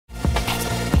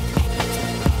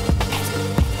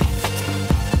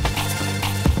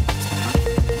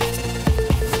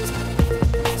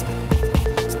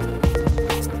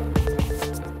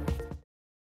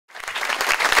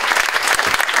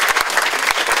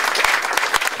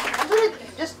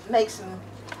make some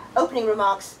opening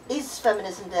remarks. Is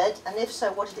feminism dead? And if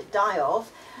so, what did it die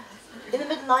of? In the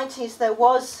mid-90s, there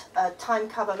was a Time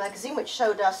cover magazine which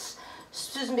showed us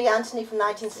Susan B. Anthony from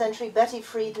 19th century, Betty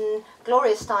Friedan,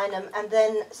 Gloria Steinem, and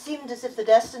then seemed as if the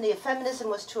destiny of feminism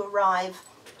was to arrive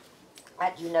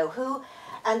at you-know-who.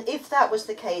 And if that was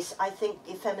the case, I think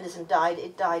if feminism died,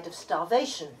 it died of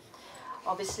starvation.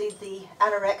 Obviously, the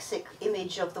anorexic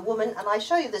image of the woman, and I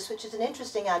show you this, which is an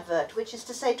interesting advert, which is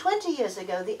to say 20 years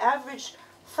ago, the average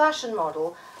fashion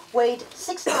model weighed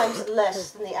 6 times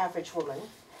less than the average woman.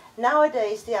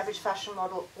 Nowadays, the average fashion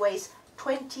model weighs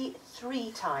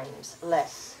 23 times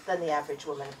less than the average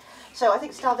woman. So I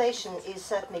think starvation is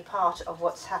certainly part of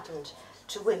what's happened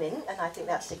to women, and I think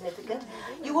that's significant.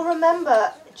 You will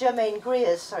remember Germaine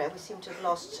Greer's, sorry, we seem to have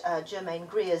lost Germaine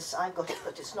Greer's, I've got it,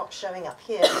 but it's not showing up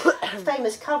here,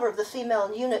 famous cover of the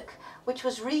female eunuch, which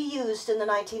was reused in the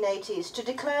 1980s to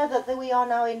declare that we are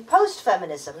now in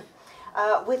post-feminism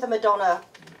with a Madonna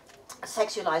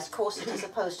sexualized corset as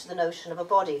opposed to the notion of a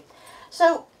body.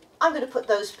 So I'm going to put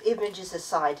those images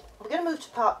aside. We're going to move to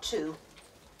part 2,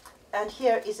 and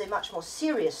here is a much more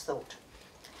serious thought.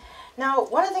 Now,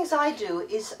 one of the things I do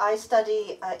is I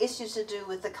study issues to do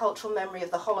with the cultural memory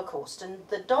of the Holocaust, and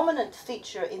the dominant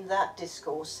feature in that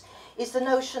discourse is the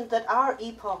notion that our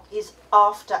epoch is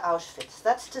after Auschwitz.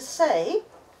 That's to say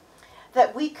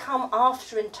that we come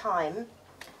after in time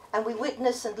and we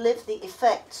witness and live the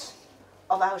effects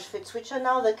of Auschwitz, which are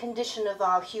now the condition of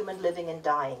our human living and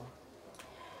dying.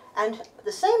 And at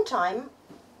the same time,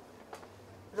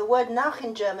 the word nach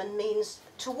in German means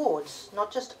towards,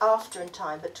 not just after in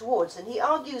time, but towards. And he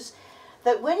argues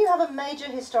that when you have a major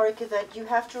historic event, you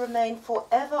have to remain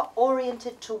forever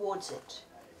oriented towards it.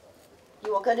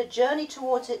 You are going to journey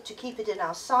towards it to keep it in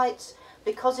our sights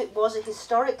because it was a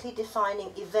historically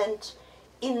defining event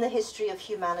in the history of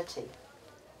humanity.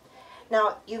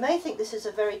 Now, you may think this is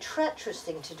a very treacherous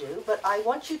thing to do, but I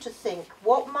want you to think,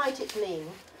 what might it mean,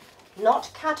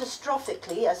 not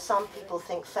catastrophically, as some people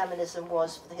think feminism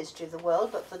was for the history of the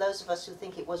world, but for those of us who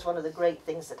think it was one of the great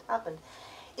things that happened,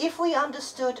 if we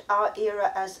understood our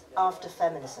era as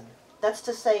after-feminism. That's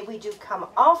to say, we do come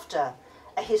after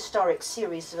a historic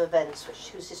series of events,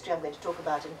 whose history I'm going to talk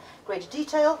about in greater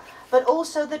detail, but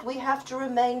also that we have to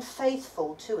remain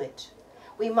faithful to it.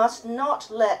 We must not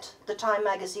let the Time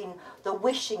magazine, the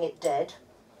wishing it dead,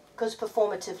 because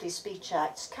performatively speech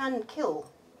acts can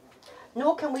kill.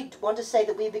 Nor can we want to say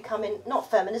that we become in, not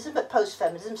feminism, but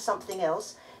post-feminism, something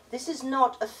else. This is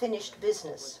not a finished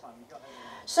business.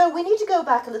 So we need to go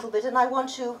back a little bit, and I want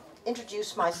to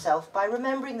introduce myself by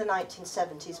remembering the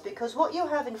 1970s, because what you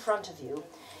have in front of you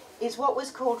is what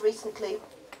was called recently,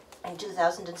 in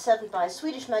 2007, by a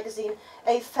Swedish magazine,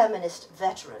 a feminist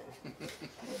veteran.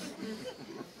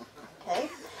 Okay?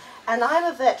 And I'm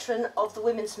a veteran of the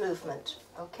women's movement.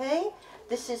 Okay?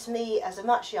 This is me as a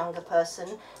much younger person,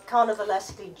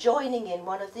 carnivalesquely joining in.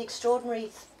 One of the extraordinary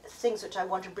things which I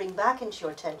want to bring back into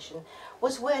your attention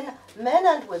was when men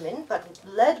and women, but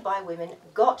led by women,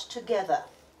 got together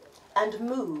and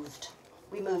moved.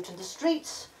 We moved in the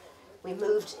streets, we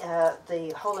moved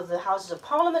the whole of the Houses of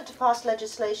Parliament to pass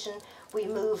legislation, we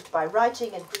moved by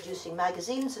writing and producing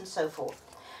magazines and so forth.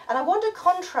 And I want to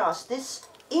contrast this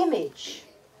image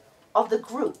of the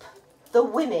group, the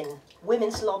women,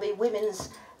 women's lobby, women's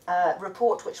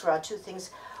report, which were our two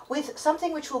things, with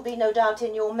something which will be no doubt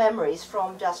in your memories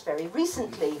from just very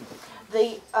recently,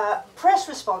 the press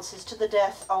responses to the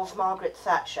death of Margaret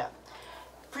Thatcher,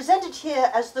 presented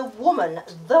here as the woman,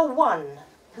 the one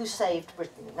who saved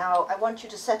Britain. Now, I want you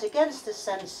to set against this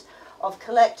sense of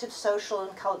collective social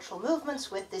and cultural movements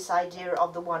with this idea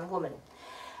of the one woman.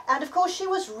 And of course, she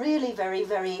was really very,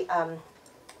 very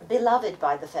beloved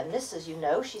by the feminists, as you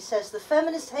know. She says, the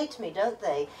feminists hate me, don't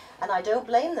they? And I don't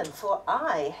blame them, for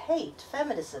I hate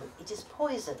feminism. It is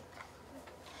poison.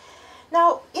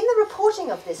 Now, in the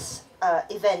reporting of this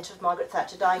event of Margaret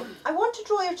Thatcher dying, I want to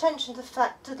draw your attention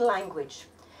to the language.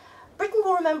 Britain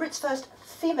will remember its first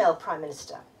female Prime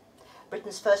Minister.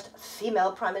 Britain's first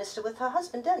female Prime Minister with her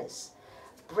husband, Dennis.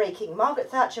 Breaking, Margaret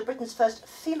Thatcher, Britain's first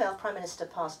female Prime Minister,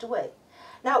 passed away.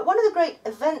 Now, one of the great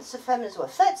events of feminism, or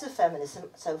effects of feminism,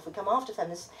 so if we come after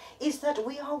feminism, is that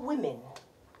we are women,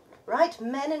 right?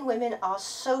 Men and women are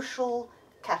social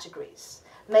categories.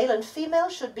 Male and female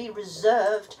should be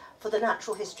reserved for the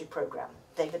natural history program.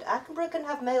 David Attenborough can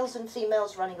have males and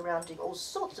females running around doing all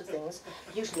sorts of things,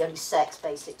 usually only sex,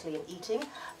 basically, and eating.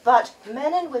 But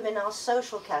men and women are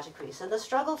social categories, and the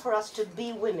struggle for us to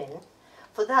be women,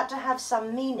 for that to have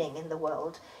some meaning in the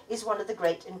world, is one of the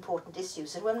great important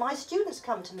issues. And when my students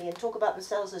come to me and talk about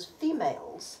themselves as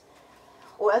females,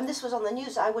 and this was on the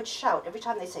news, I would shout every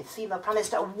time they say female prime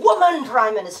minister, woman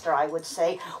prime minister, I would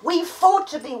say, we fought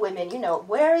to be women, you know,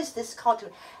 where is this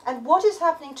continent? And what is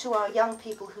happening to our young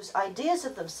people whose ideas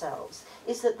of themselves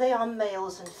is that they are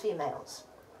males and females?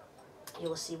 You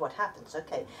will see what happens.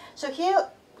 Okay, so here,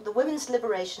 the women's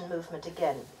liberation movement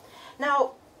again.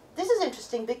 Now, this is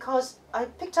interesting because I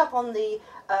picked up on the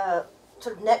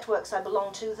sort of networks I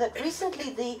belong to that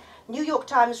recently the New York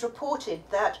Times reported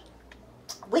that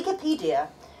Wikipedia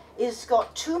has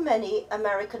got too many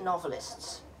American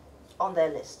novelists on their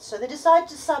list. So they decided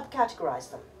to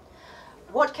subcategorize them.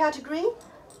 What category?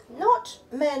 Not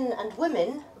men and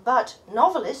women, but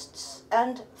novelists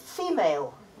and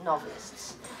female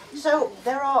novelists. So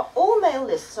there are all male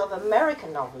lists of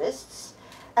American novelists,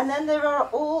 and then there are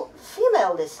all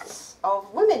female lists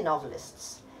of women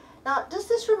novelists. Now, does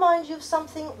this remind you of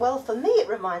something? Well, for me, it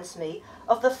reminds me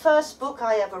of the first book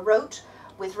I ever wrote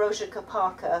with Rosa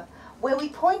Parker, where we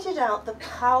pointed out the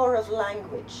power of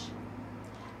language.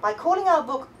 By calling our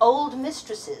book Old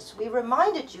Mistresses, we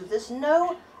reminded you there's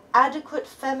no adequate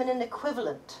feminine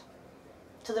equivalent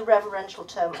to the reverential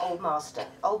term Old Master.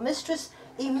 Old Mistress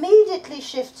immediately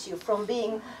shifts you from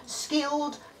being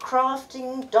skilled,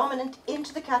 crafting, dominant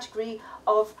into the category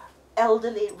of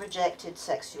elderly, rejected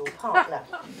sexual partner.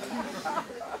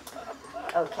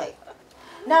 Okay.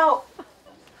 Now,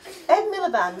 Ed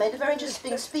Miliband made a very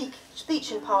interesting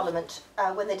speech in Parliament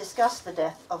when they discussed the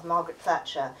death of Margaret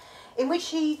Thatcher, in which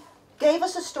he gave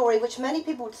us a story which many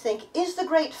people would think is the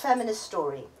great feminist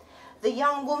story. The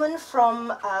young woman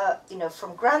from,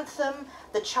 from Grantham,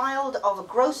 the child of a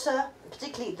grocer,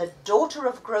 particularly the daughter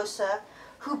of a grocer,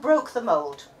 who broke the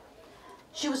mould.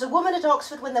 She was a woman at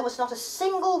Oxford when there was not a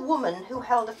single woman who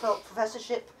held a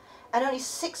professorship, and only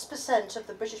 6% of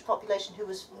the British population who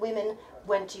was women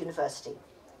went to university.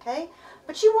 Okay?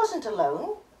 But she wasn't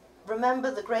alone.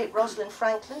 Remember the great Rosalind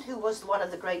Franklin, who was one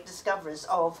of the great discoverers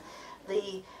of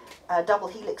the double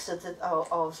helix of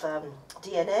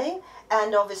DNA,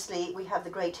 and obviously we have the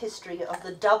great history of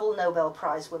the double Nobel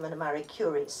Prize women, Marie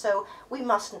Curie, so we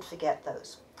mustn't forget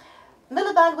those.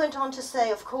 Miliband went on to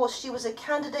say, of course, she was a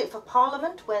candidate for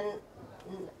Parliament when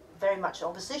very much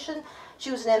opposition.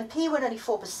 She was an MP when only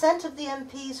 4% of the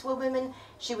MPs were women.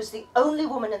 She was the only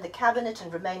woman in the cabinet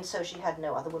and remained so. She had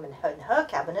no other women in her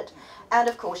cabinet. And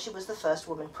of course, she was the first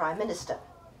woman prime minister.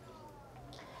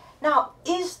 Now,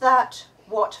 is that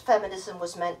what feminism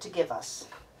was meant to give us?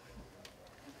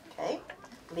 Okay,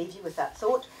 leave you with that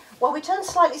thought. Well, we turn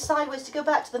slightly sideways to go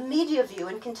back to the media view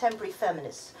in contemporary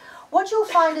feminists. What you'll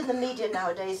find in the media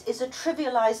nowadays is a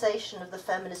trivialization of the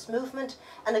feminist movement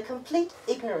and a complete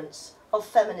ignorance of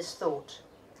feminist thought.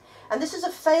 And this is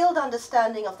a failed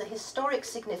understanding of the historic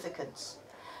significance.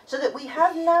 So that we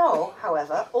have now,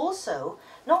 however, also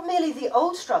not merely the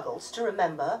old struggles to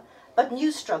remember, but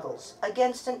new struggles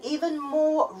against an even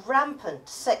more rampant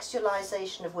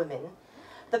sexualization of women,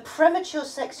 the premature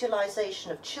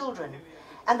sexualization of children,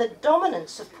 and the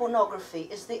dominance of pornography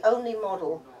is the only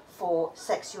model for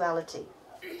sexuality.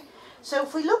 So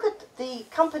if we look at the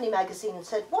Company magazine and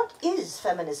said, what is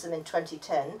feminism in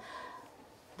 2010?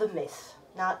 The myth.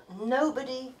 Now,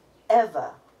 nobody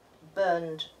ever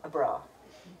burned a bra,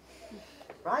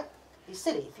 right? Be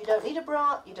silly. If you don't need a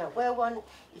bra, you don't wear one.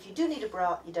 If you do need a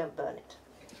bra, you don't burn it.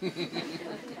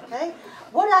 Okay?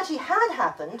 What actually had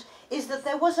happened is that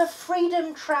there was a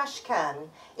freedom trash can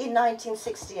in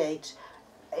 1968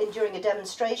 during a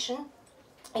demonstration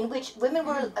in which women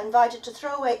were invited to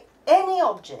throw away any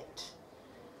object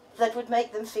that would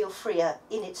make them feel freer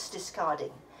in its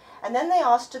discarding. And then they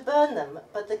asked to burn them,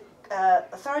 but the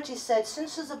authorities said,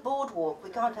 since there's a boardwalk, we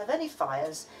can't have any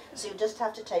fires, so you just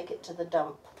have to take it to the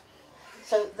dump.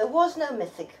 So there was no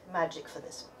mythic magic for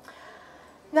this.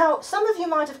 Now, some of you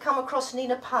might have come across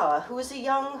Nina Power, who is a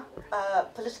young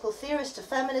political theorist, a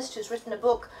feminist, who's written a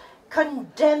book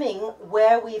condemning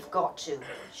where we've got to.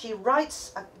 She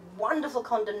writes a wonderful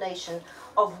condemnation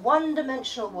of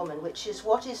one-dimensional woman, which is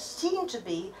what is seen to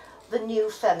be the new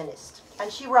feminist.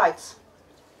 And she writes,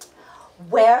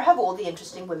 where have all the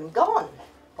interesting women gone?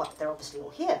 Well, they're obviously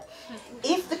all here.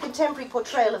 If the contemporary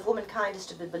portrayal of womankind is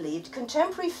to be believed,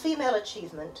 contemporary female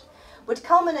achievement would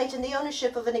culminate in the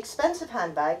ownership of an expensive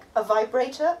handbag, a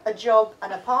vibrator, a job,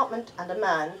 an apartment, and a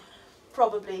man,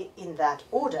 probably in that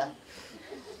order.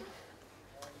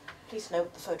 Please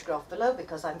note the photograph below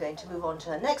because I'm going to move on to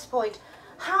her next point.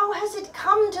 How has it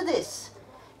come to this?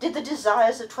 Did the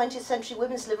desires of 20th century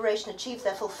women's liberation achieve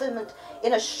their fulfillment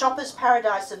in a shopper's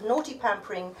paradise of naughty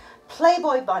pampering,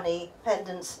 Playboy bunny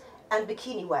pendants, and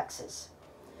bikini waxes?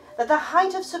 That the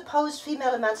height of supposed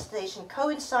female emancipation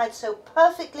coincides so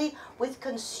perfectly with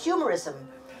consumerism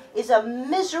is a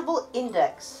miserable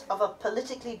index of a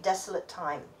politically desolate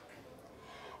time.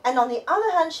 And on the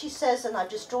other hand, she says, and I've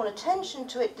just drawn attention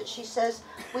to it, that she says,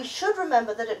 we should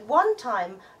remember that at one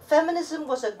time, feminism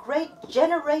was a great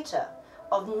generator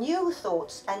of new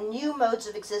thoughts and new modes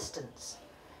of existence.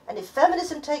 And if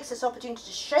feminism takes this opportunity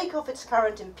to shake off its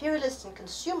current imperialist and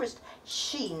consumerist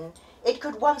sheen, it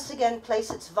could once again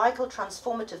place its vital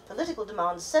transformative political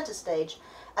demands center stage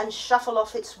and shuffle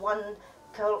off its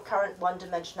current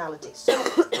one-dimensionality. So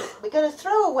we're going to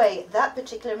throw away that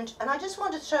particular image, and I just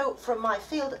want to show from my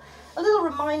field a little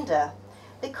reminder,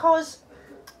 because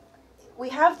we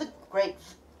have the great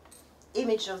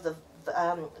image of the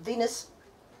Venus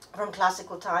from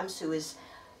classical times, who is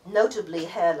notably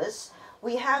hairless.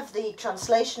 We have the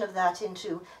translation of that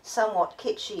into somewhat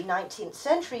kitschy 19th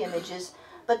century images,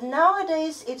 but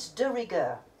nowadays it's de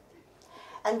rigueur.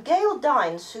 And Gail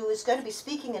Dines, who is going to be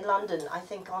speaking in London, I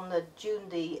think on June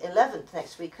the 11th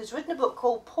next week, has written a book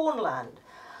called Pornland,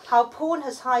 How Porn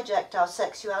Has Hijacked Our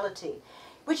Sexuality,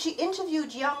 which she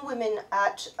interviewed young women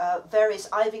at various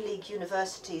Ivy League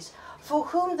universities for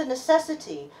whom the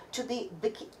necessity to be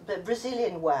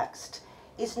Brazilian waxed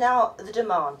is now the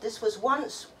demand. This was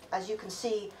once, as you can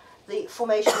see, the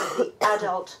formation of the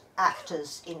adult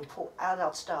actors in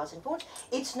adult stars in porn.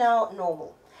 It's now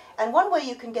normal. And one way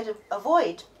you can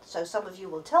avoid, so some of you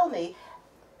will tell me,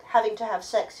 having to have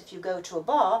sex if you go to a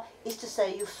bar, is to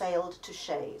say you failed to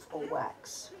shave or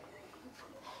wax.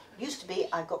 It used to be,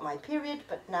 I got my period,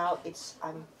 but now it's,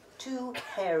 I'm too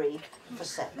hairy for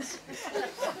sex.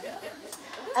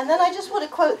 And then I just want to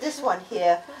quote this one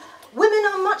here. Women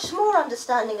are much more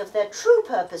understanding of their true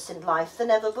purpose in life than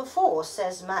ever before,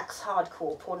 says Max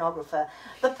Hardcore, pornographer.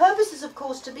 The purpose is, of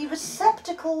course, to be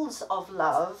receptacles of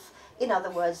love, in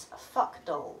other words, fuck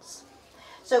dolls.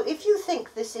 So if you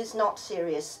think this is not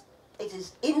serious, it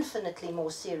is infinitely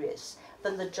more serious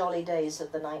than the jolly days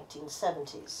of the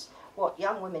 1970s. What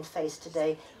young women face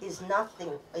today is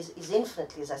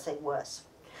infinitely, as I say, worse.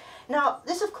 Now,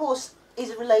 this, of course,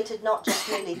 is related not just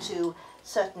merely to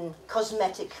certain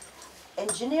cosmetic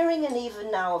engineering, and even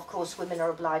now, of course, women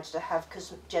are obliged to have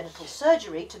genital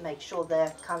surgery to make sure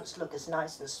their cunts look as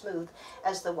nice and smooth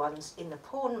as the ones in the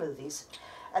porn movies.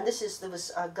 And there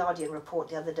was a Guardian report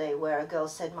the other day where a girl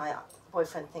said, my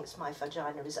boyfriend thinks my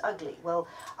vagina is ugly. Well,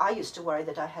 I used to worry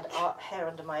that I had hair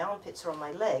under my armpits or on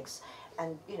my legs,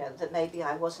 and, you know, that maybe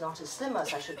I was not as slim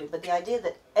as I should be. But the idea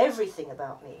that everything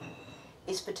about me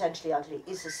is potentially ugly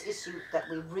is this issue that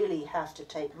we really have to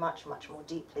take much, much more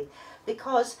deeply,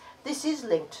 because this is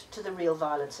linked to the real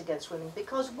violence against women.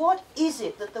 Because what is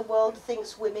it that the world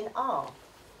thinks women are?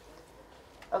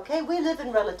 Okay, we live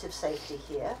in relative safety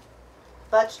here.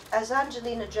 But as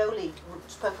Angelina Jolie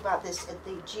spoke about this at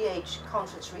the GH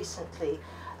conference recently,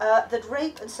 that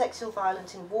rape and sexual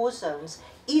violence in war zones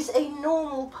is a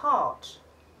normal part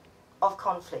of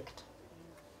conflict.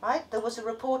 Right? There was a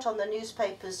report on the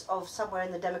newspapers of somewhere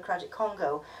in the Democratic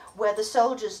Congo where the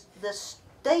soldiers, the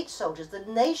state soldiers, the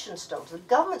nation soldiers, the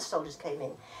government soldiers came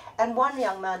in, and one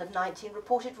young man of 19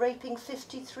 reported raping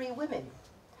 53 women.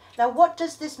 Now, what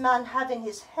does this man have in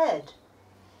his head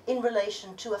in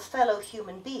relation to a fellow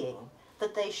human being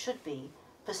that they should be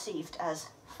perceived as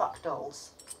fuck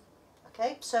dolls?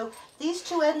 Okay, so these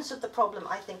two ends of the problem,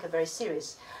 I think, are very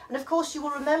serious. And of course, you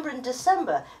will remember in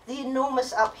December the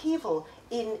enormous upheaval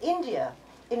in India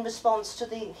in response to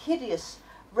the hideous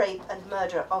rape and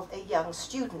murder of a young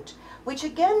student, which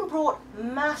again brought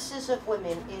masses of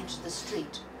women into the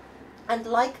street. And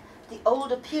like the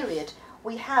older period,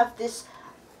 we have this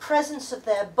presence of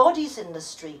their bodies in the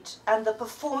street and the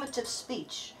performative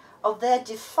speech of their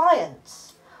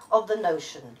defiance of the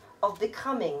notion of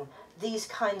becoming these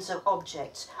kinds of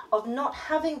objects, of not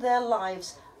having their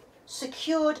lives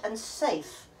secured and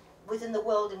safe within the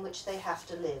world in which they have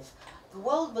to live. The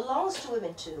world belongs to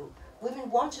women too.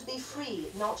 Women want to be free,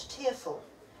 not tearful.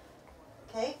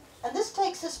 Okay? And this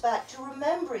takes us back to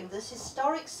remembering this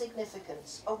historic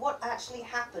significance of what actually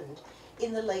happened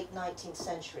in the late 19th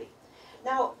century.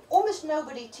 Now, almost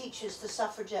nobody teaches the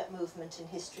suffragette movement in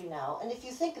history now, and if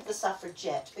you think of the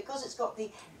suffragette, because it's got the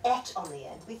 "et" on the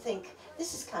end, we think,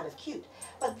 this is kind of cute.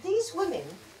 But these women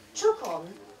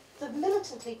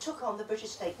militantly took on the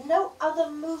British state. No other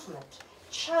movement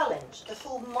challenged the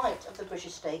full might of the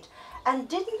British state and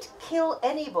didn't kill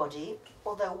anybody,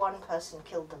 although one person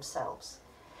killed themselves.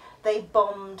 They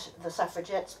bombed, the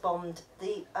suffragettes bombed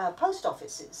the post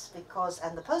offices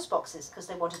and the post boxes because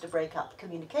they wanted to break up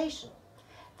communication.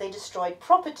 They destroyed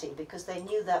property because they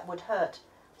knew that would hurt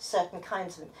certain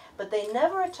kinds of them. But they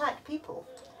never attacked people.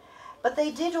 But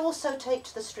they did also take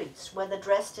to the streets, where they're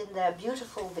dressed in their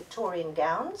beautiful Victorian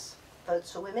gowns,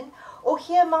 votes for women, or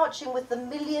here marching with the 1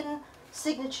 million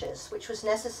signatures which was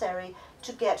necessary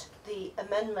to get the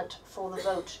amendment for the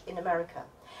vote in America.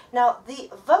 Now, the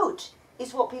vote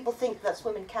is what people think that's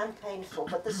women campaigned for,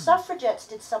 but the suffragettes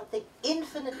did something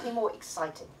infinitely more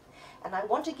exciting. And I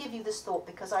want to give you this thought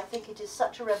because I think it is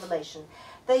such a revelation.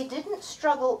 They didn't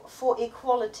struggle for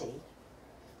equality.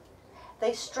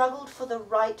 They struggled for the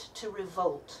right to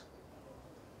revolt.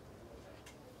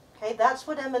 Okay, that's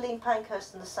what Emmeline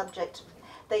Pankhurst and the subject,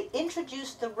 they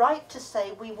introduced the right to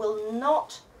say we will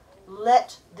not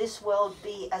let this world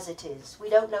be as it is. We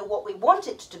don't know what we want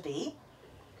it to be,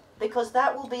 because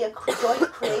that will be a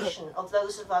joint creation of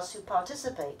those of us who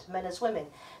participate, men as women.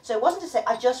 So it wasn't to say,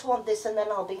 I just want this and then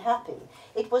I'll be happy.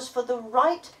 It was for the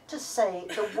right to say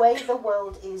the way the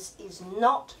world is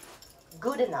not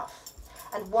good enough.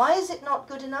 And why is it not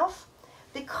good enough?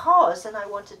 Because, and I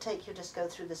want to take you, just go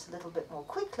through this a little bit more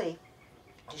quickly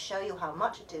to show you how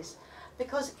much it is,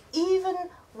 because even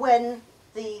when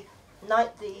the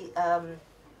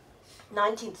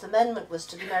 19th Amendment was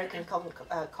to the American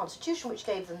Constitution, which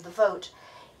gave them the vote,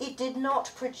 it did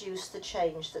not produce the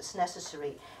change that's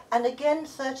necessary. And again,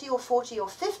 30 or 40 or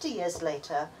 50 years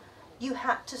later, you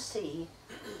had to see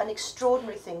an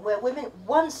extraordinary thing where women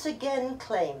once again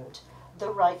claimed the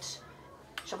right,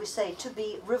 shall we say, to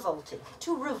be revolting,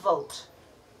 to revolt,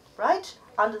 right?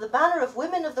 Under the banner of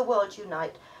Women of the World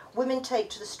Unite, women take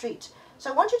to the street. So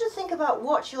I want you to think about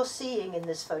what you're seeing in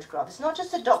this photograph. It's not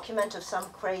just a document of some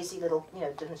crazy little,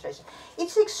 demonstration.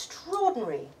 It's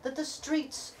extraordinary that the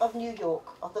streets of New York,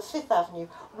 of the Fifth Avenue,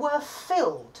 were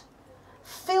filled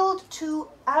to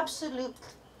absolute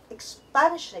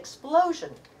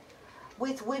explosion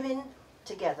with women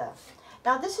together.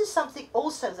 Now this is something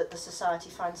also that the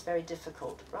society finds very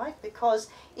difficult, right? Because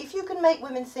if you can make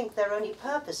women think their only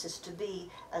purpose is to be,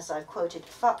 as I've quoted,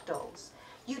 fuck dolls,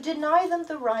 you deny them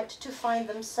the right to find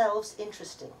themselves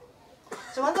interesting.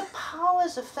 So one of the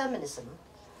powers of feminism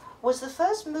was the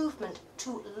first movement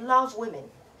to love women.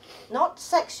 Not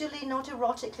sexually, not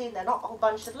erotically, they're not a whole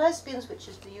bunch of lesbians, which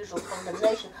is the usual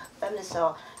condemnation. Feminists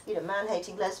are,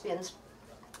 man-hating lesbians.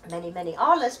 Many, many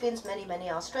are lesbians, many, many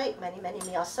are straight, many,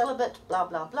 many are celibate, blah,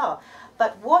 blah, blah.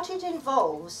 But what it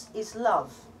involves is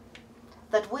love.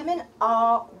 That women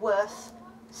are worth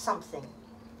something.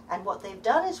 And what they've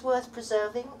done is worth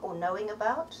preserving or knowing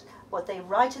about. What they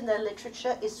write in their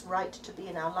literature is right to be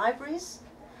in our libraries.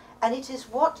 And it is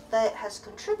what that has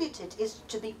contributed is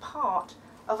to be part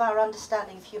of our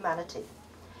understanding of humanity.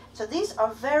 So these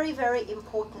are very, very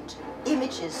important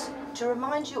images to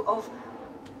remind you of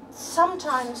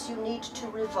sometimes you need to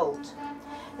revolt.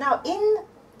 Now, in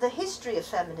the history of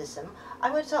feminism, I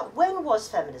went to when was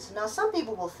feminism? Now, some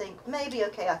people will think, maybe,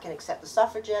 okay, I can accept the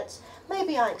suffragettes,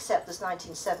 maybe I accept the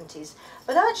 1970s,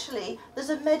 but actually, there's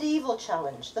a medieval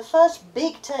challenge. The first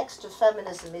big text of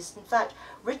feminism is, in fact,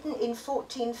 written in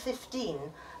 1415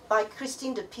 by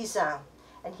Christine de Pizan,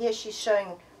 and here she's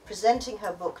presenting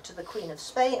her book to the Queen of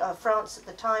France at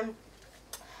the time,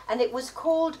 and it was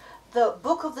called The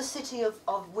Book of the City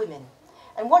of Women.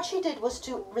 And what she did was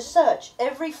to research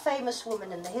every famous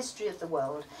woman in the history of the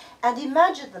world and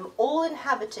imagine them all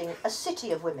inhabiting a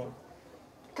city of women,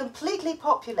 completely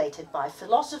populated by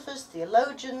philosophers,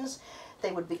 theologians.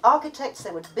 They would be architects,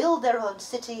 they would build their own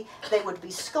city, they would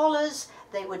be scholars,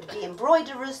 they would be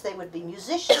embroiderers, they would be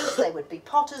musicians, they would be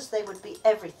potters, they would be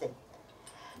everything.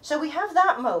 So we have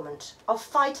that moment of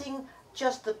fighting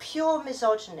just the pure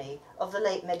misogyny of the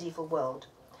late medieval world.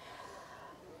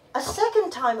 A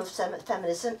second time of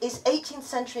feminism is 18th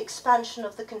century expansion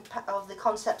of the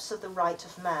concepts of the right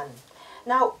of man.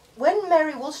 Now, when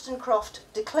Mary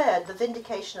Wollstonecraft declared the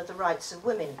vindication of the rights of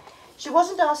women, she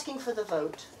wasn't asking for the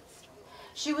vote.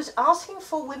 She was asking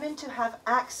for women to have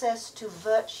access to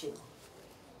virtue,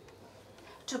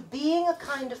 to being a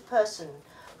kind of person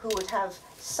who would have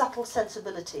subtle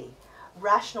sensibility,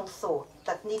 rational thought,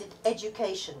 that needed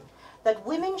education, that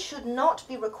women should not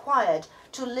be required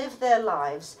to live their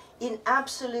lives in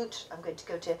absolute, I'm going to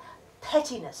go to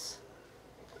pettiness.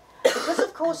 Because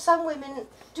of course some women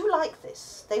do like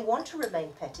this. They want to remain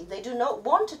petty. They do not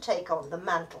want to take on the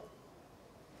mantle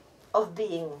of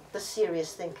being the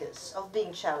serious thinkers, of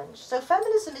being challenged. So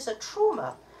feminism is a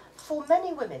trauma for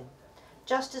many women,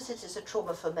 just as it is a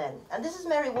trauma for men. And this is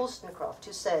Mary Wollstonecraft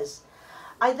who says,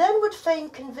 I then would fain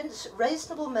convince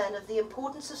reasonable men of the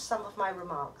importance of some of my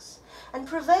remarks, and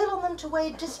prevail on them to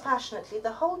weigh dispassionately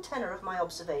the whole tenor of my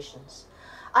observations.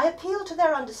 I appeal to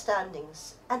their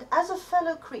understandings, and as a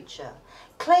fellow creature,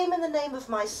 claim in the name of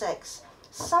my sex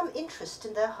some interest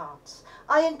in their hearts.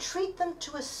 I entreat them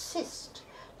to assist,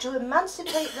 to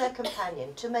emancipate their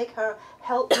companion, to make her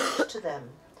helpmeet to them.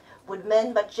 Would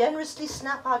men but generously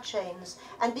snap our chains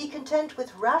and be content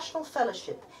with rational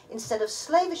fellowship instead of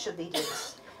slavish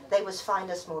obedience, they would find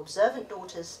us more observant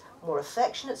daughters, more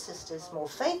affectionate sisters, more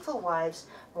faithful wives,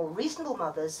 more reasonable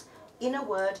mothers, in a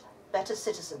word, better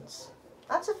citizens.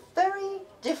 That's a very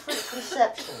different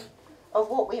conception of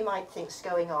what we might think's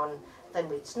going on than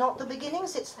we. It's not the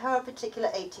beginnings, it's her particular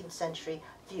 18th century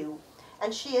view.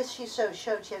 And she, as she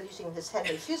showed here using this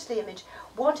Henry Fuseli image,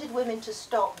 wanted women to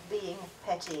stop being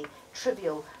petty,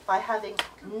 trivial, by having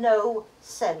no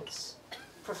sense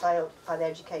for their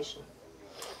education.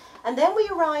 And then we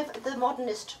arrive at the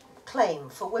modernist claim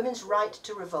for women's right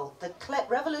to revolt, the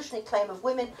revolutionary claim of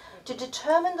women to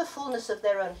determine the fullness of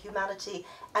their own humanity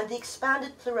and the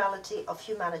expanded plurality of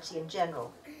humanity in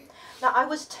general. Now, I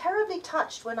was terribly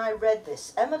touched when I read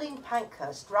this. Emmeline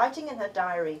Pankhurst, writing in her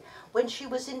diary when she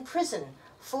was in prison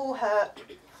for her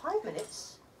 5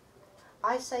 minutes.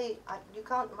 I say, you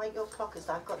can't make your clock as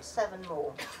I've got 7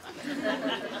 more.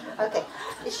 Okay.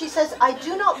 She says, I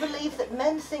do not believe that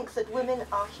men think that women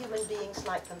are human beings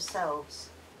like themselves.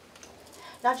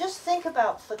 Now just think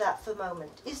about that for a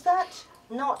moment. Is that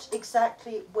not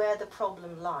exactly where the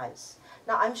problem lies?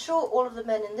 Now I'm sure all of the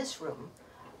men in this room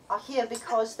are here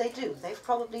because they do. They've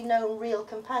probably known real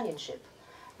companionship,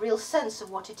 real sense of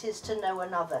what it is to know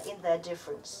another in their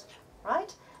difference,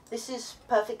 right? This is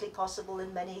perfectly possible,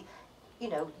 and many,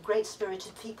 great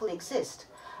spirited people exist.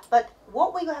 But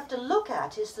what we have to look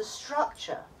at is the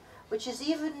structure, which is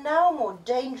even now more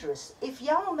dangerous. If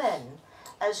young men,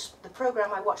 as the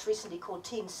program I watched recently called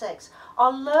Teen Sex,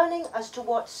 are learning as to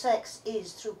what sex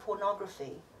is through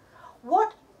pornography,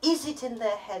 what is it in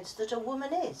their heads that a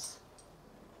woman is?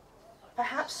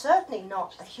 Perhaps certainly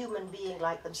not a human being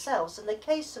like themselves. In the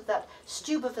case of that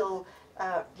Steubenville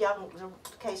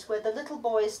case where the little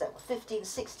boys that were 15,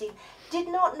 16 did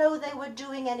not know they were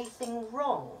doing anything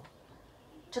wrong,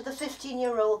 to the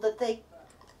 15-year-old that they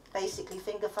basically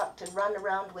finger-fucked and run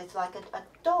around with like a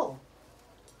doll.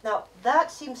 Now,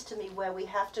 that seems to me where we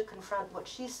have to confront what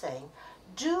she's saying.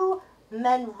 Do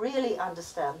men really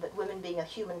understand that women being a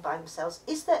human by themselves,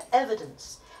 is there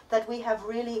evidence that we have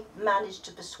really managed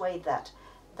to persuade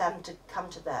them to come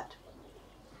to that?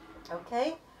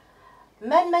 Okay?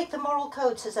 Men make the moral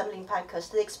code, says Emmeline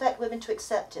Pankhurst. They expect women to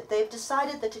accept it. They have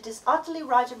decided that it is utterly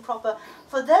right and proper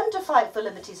for them to fight for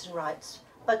liberties and rights,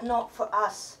 but not for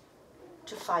us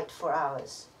to fight for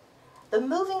ours. The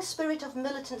moving spirit of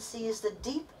militancy is the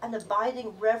deep and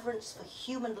abiding reverence for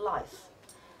human life.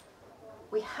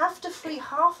 We have to free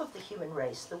half of the human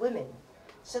race, the women,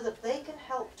 so that they can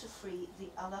help to free the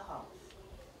other half.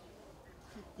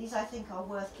 These, I think, are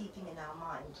worth keeping in our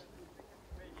mind.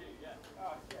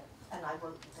 And I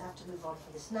will have to move on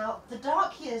from this. Now, the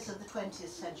dark years of the 20th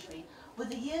century were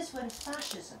the years when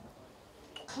fascism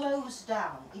closed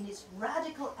down in its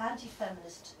radical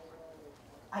anti-feminist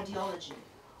ideology,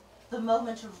 the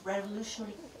moment of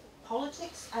revolutionary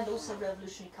politics and also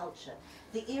revolutionary culture,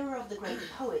 the era of the great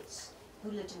poets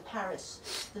who lived in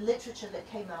Paris, the literature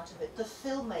that came out of it, the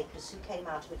filmmakers who came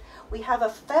out of it. We have a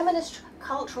feminist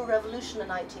cultural revolution in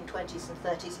the 1920s and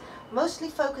 30s, mostly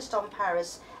focused on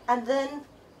Paris, and then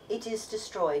it is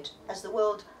destroyed as the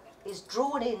world is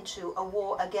drawn into a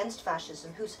war against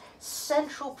fascism, whose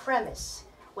central premise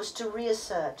was to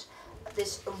reassert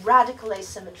this radical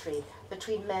asymmetry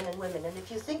between men and women. And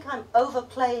if you think I'm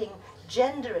overplaying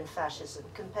gender in fascism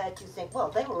compared to think, well,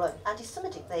 they were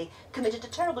anti-Semitic, they committed a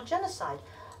terrible genocide.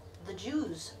 The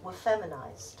Jews were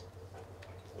feminized.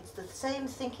 It's the same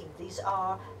thinking. These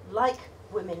are like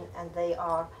women, and they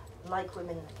are like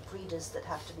women breeders that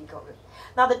have to be got rid of.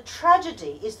 Now the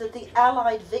tragedy is that the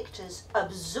Allied victors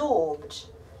absorbed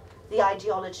the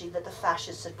ideology that the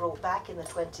fascists had brought back in the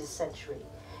 20th century.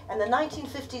 In the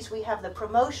 1950s we have the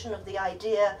promotion of the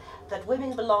idea that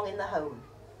women belong in the home,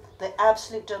 the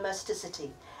absolute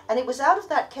domesticity. And it was out of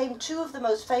that came 2 of the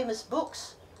most famous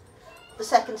books. The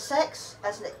Second Sex,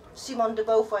 as Simone de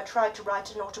Beauvoir tried to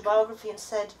write an autobiography and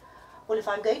said, well, if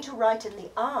I'm going to write in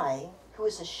the I, who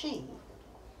is a she,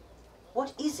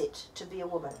 what is it to be a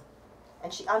woman?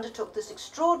 And she undertook this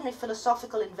extraordinary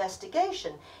philosophical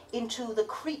investigation into the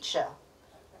creature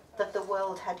that the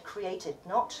world had created,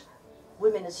 not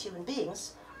women as human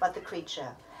beings, but the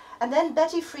creature. And then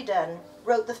Betty Friedan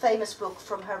wrote the famous book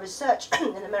from her research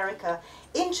in America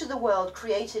into the world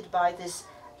created by this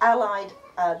Allied,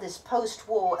 this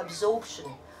post-war absorption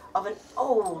of an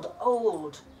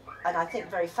old, and I think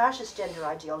very fascist gender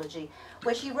ideology,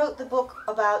 where she wrote the book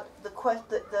about the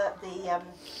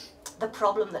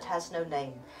problem that has no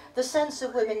name. The sense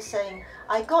of women saying,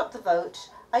 I got the vote,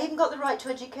 I even got the right to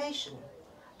education,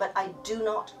 but I do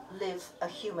not live a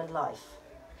human life.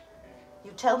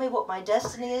 You tell me what my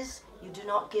destiny is, you do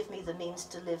not give me the means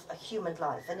to live a human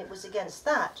life. And it was against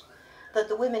that that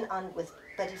the women, with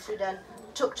Betty Friedan,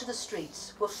 took to the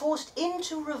streets, were forced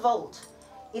into revolt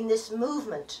in this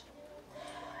movement.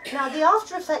 Now, the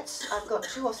after effects, I've got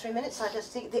 2 or 3 minutes, I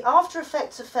just think, the after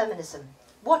effects of feminism,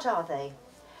 what are they?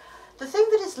 The thing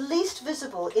that is least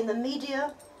visible in the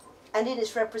media and in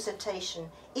its representation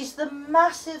is the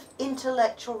massive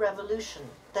intellectual revolution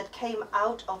that came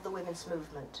out of the women's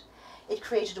movement. It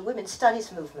created a women's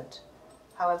studies movement.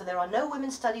 However, there are no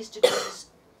women's studies degrees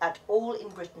at all in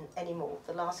Britain anymore.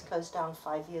 The last closed down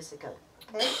 5 years ago.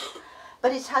 Okay?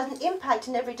 But it has an impact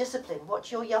in every discipline.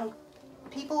 What your young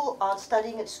people are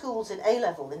studying at schools in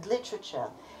A-level, in literature,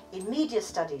 in media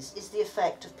studies, is the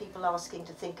effect of people asking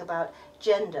to think about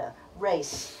gender,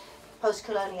 race,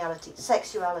 post-coloniality,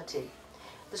 sexuality,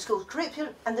 the school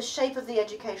curriculum, and the shape of the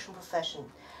educational profession.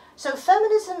 So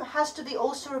feminism has to be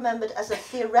also remembered as a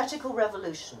theoretical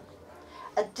revolution,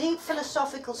 a deep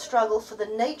philosophical struggle for the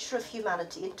nature of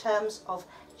humanity in terms of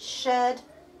shared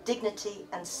dignity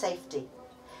and safety.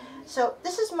 So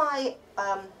this is my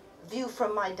view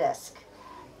from my desk.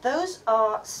 Those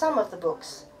are some of the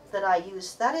books that I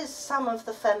use. That is some of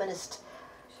the feminist,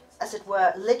 as it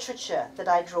were, literature that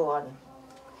I draw on.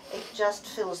 It just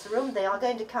fills the room. They are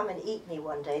going to come and eat me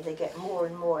one day. They get more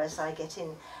and more as I get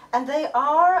in. And they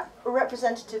are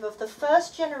representative of the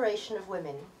first generation of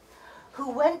women who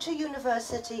went to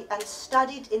university and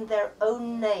studied in their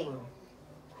own name,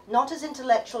 not as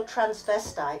intellectual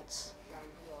transvestites,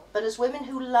 but as women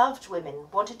who loved women,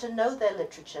 wanted to know their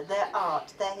literature, their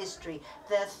art, their history,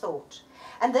 their thought,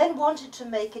 and then wanted to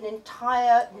make an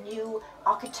entire new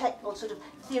architectural, sort of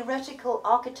theoretical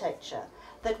architecture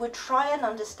that would try and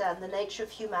understand the nature of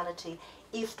humanity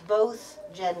if both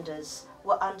genders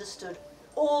were understood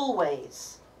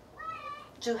always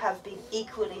to have been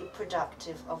equally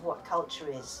productive of what culture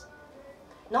is.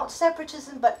 Not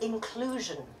separatism, but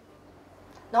inclusion.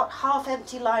 Not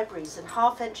half-empty libraries and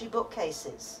half-empty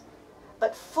bookcases,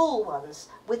 but full ones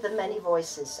with the many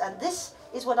voices. And this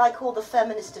is what I call the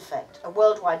feminist effect, a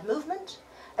worldwide movement,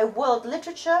 a world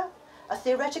literature, a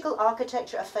theoretical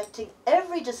architecture affecting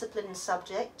every discipline and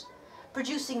subject,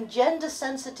 producing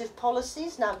gender-sensitive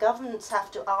policies. Now governments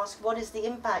have to ask what is the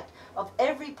impact of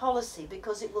every policy,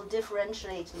 because it will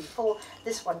differentiate for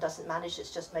this one doesn't manage,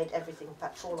 it's just made everything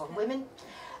fall on women.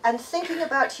 And thinking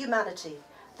about humanity,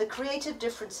 the creative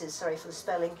differences, sorry for the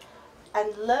spelling,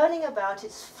 and learning about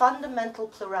its fundamental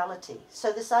plurality.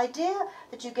 So this idea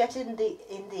that you get in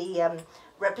the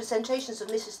representations of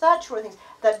Mrs. Thatcher or things,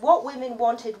 that what women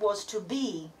wanted was to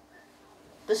be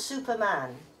the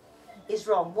Superman, is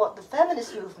wrong. What the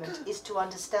feminist movement is to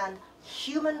understand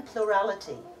human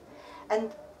plurality.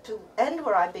 And to end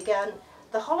where I began,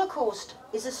 the Holocaust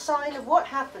is a sign of what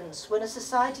happens when a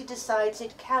society decides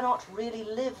it cannot really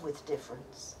live with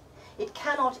difference. It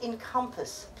cannot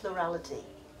encompass plurality,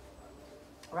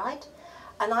 right?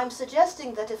 And I'm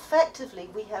suggesting that effectively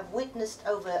we have witnessed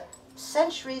over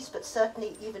centuries, but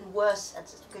certainly even worse,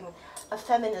 a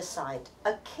feminicide,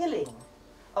 a killing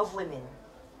of women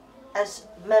as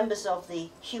members of the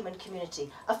human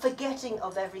community, a forgetting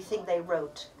of everything they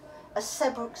wrote, a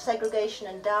segregation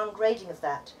and downgrading of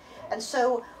that. And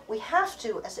so we have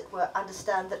to, as it were,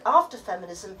 understand that after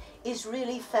feminism is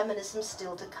really feminism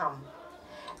still to come.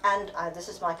 And this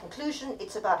is my conclusion.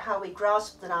 It's about how we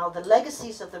grasp now the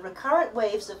legacies of the recurrent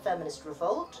waves of feminist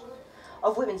revolt,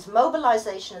 of women's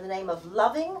mobilization in the name of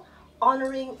loving,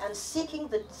 honoring, and seeking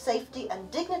the safety and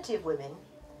dignity of women.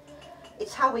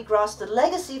 It's how we grasp the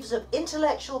legacies of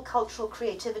intellectual, cultural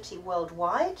creativity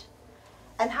worldwide,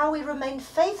 and how we remain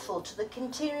faithful to the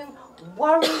continuing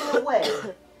worrying away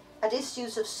at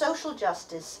issues of social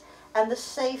justice and the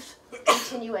safe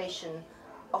continuation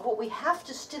of what we have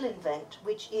to still invent,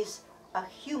 which is a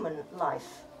human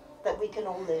life that we can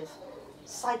all live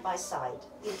side by side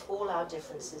in all our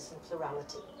differences and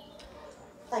plurality.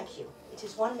 Thank you. It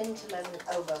is 1 minute 11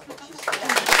 over, which you said.